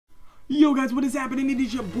Yo guys, what is happening? It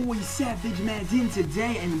is your boy Savage Madden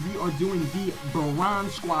today, and we are doing the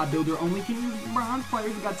bronze squad builder. Only can use bronze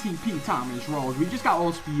players. We got TP, Thomas, Rawls. We just got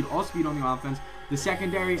all speed on the offense. The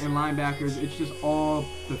secondary and linebackers, it's just all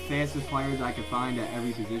the fastest players I could find at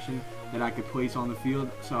every position that I could place on the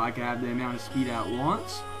field, so I could have the amount of speed at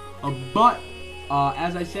once. But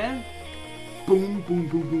as I said, boom, boom,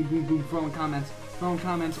 boom, boom, boom, boom, throwing comments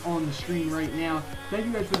on the screen right now. Thank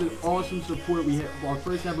you guys for the awesome support. We hit our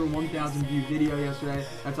first ever 1,000 view video yesterday.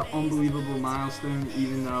 That's an unbelievable milestone,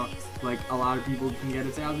 even though like a lot of people can get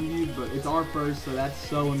 1,000 views, but it's our first, so that's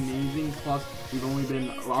so amazing. Plus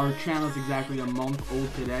our channel's exactly a month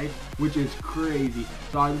old today, which is crazy.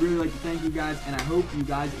 So I'd really like to thank you guys, and I hope you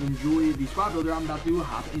guys enjoy the squad builder. I'm about to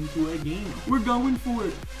hop into a game. We're going for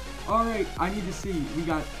it. Alright, I need to see. We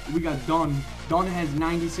got Dunn. Dunn has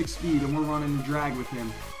 96 speed, and we're running the drag with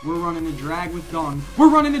him. We're running the drag with Dunn. We're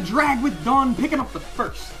running the drag with Dunn, picking up the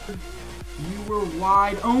first. You were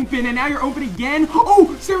wide open, and now you're open again.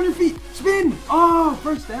 Oh, stay on your feet. Spin. Oh,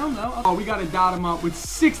 first down, though. Oh, we got to dot him up with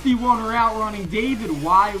 61 route running. David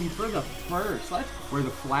Wiley for the first. Where the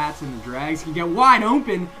flats and the drags can get wide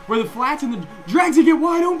open. Where the flats and the drags can get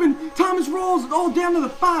wide open. Thomas rolls all down to the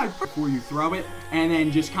 5. Before you throw it, and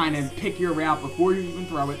then just kind of pick your route before you even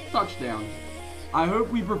throw it. Touchdown. I hope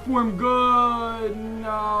we perform good.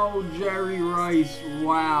 No, Jerry Rice.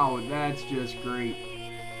 Wow, that's just great.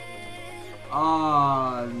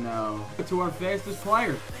 Oh, no. To our fastest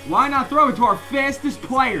player. Why not throw it to our fastest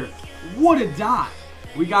player? What a dot.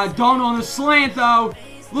 We got Dunn on the slant, though.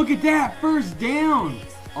 Look at that. First down.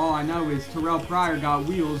 All I know is Terrell Pryor got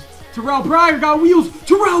wheels. Terrell Pryor got wheels.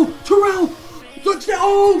 Terrell. Touchdown.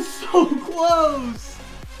 Oh, so close.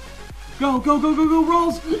 Go,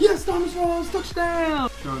 Rawls. Yes, Thomas Rawls. Touchdown.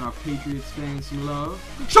 Showing our Patriots fans some love.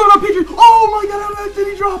 Showing our Patriots. Oh, my God. How did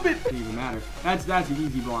he drop it? Doesn't even matter. That's an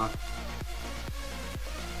easy block.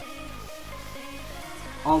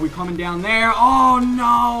 Oh, we coming down there. Oh,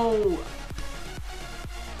 no.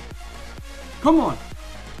 Come on.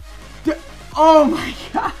 Oh, my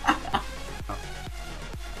God.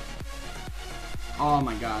 Oh,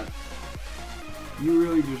 my God. You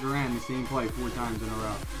really just ran the same play 4 times in a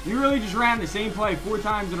row. You really just ran the same play 4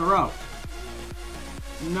 times in a row.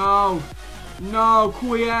 No. No,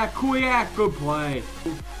 Kuyak. Good play.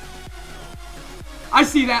 I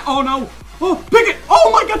see that. Oh, no. Oh, pick it! Oh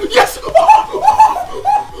my God! Yes!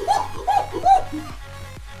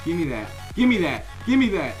 Give me that! Give me that! Give me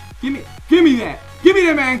that! Give me that! Give me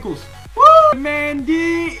them ankles! Woo!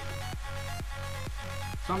 Mandy!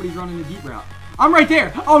 Somebody's running the deep route. I'm right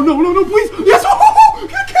there! Oh no, please! Yes! Oh,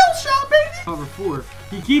 kill shot, baby! Cover 4.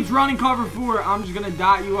 He keeps running cover 4. I'm just gonna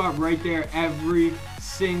dot you up right there every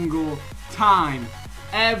single time.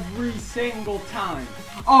 Every single time.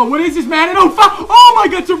 Oh, what is this, Madden? Oh my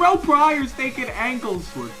God, Terrell Pryor's taking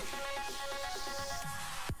ankles.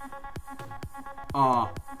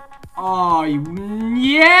 Oh,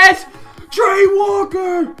 yes! Trey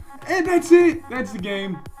Walker! And that's it. That's the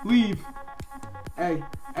game. Leave. Hey.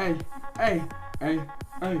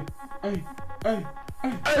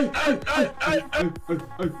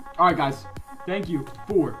 Alright, guys. Thank you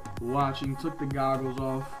for watching. Took the goggles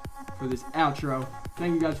off for this outro.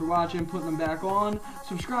 Thank you guys for watching, putting them back on.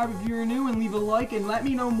 Subscribe if you're new, and leave a like, and let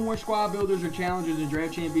me know more squad builders or challenges and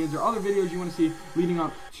draft champions or other videos you want to see leading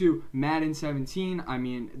up to Madden 17. I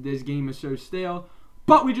mean, this game is so stale,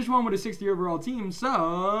 but we just won with a 60 overall team,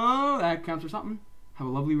 so that counts for something. Have a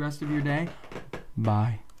lovely rest of your day.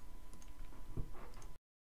 Bye.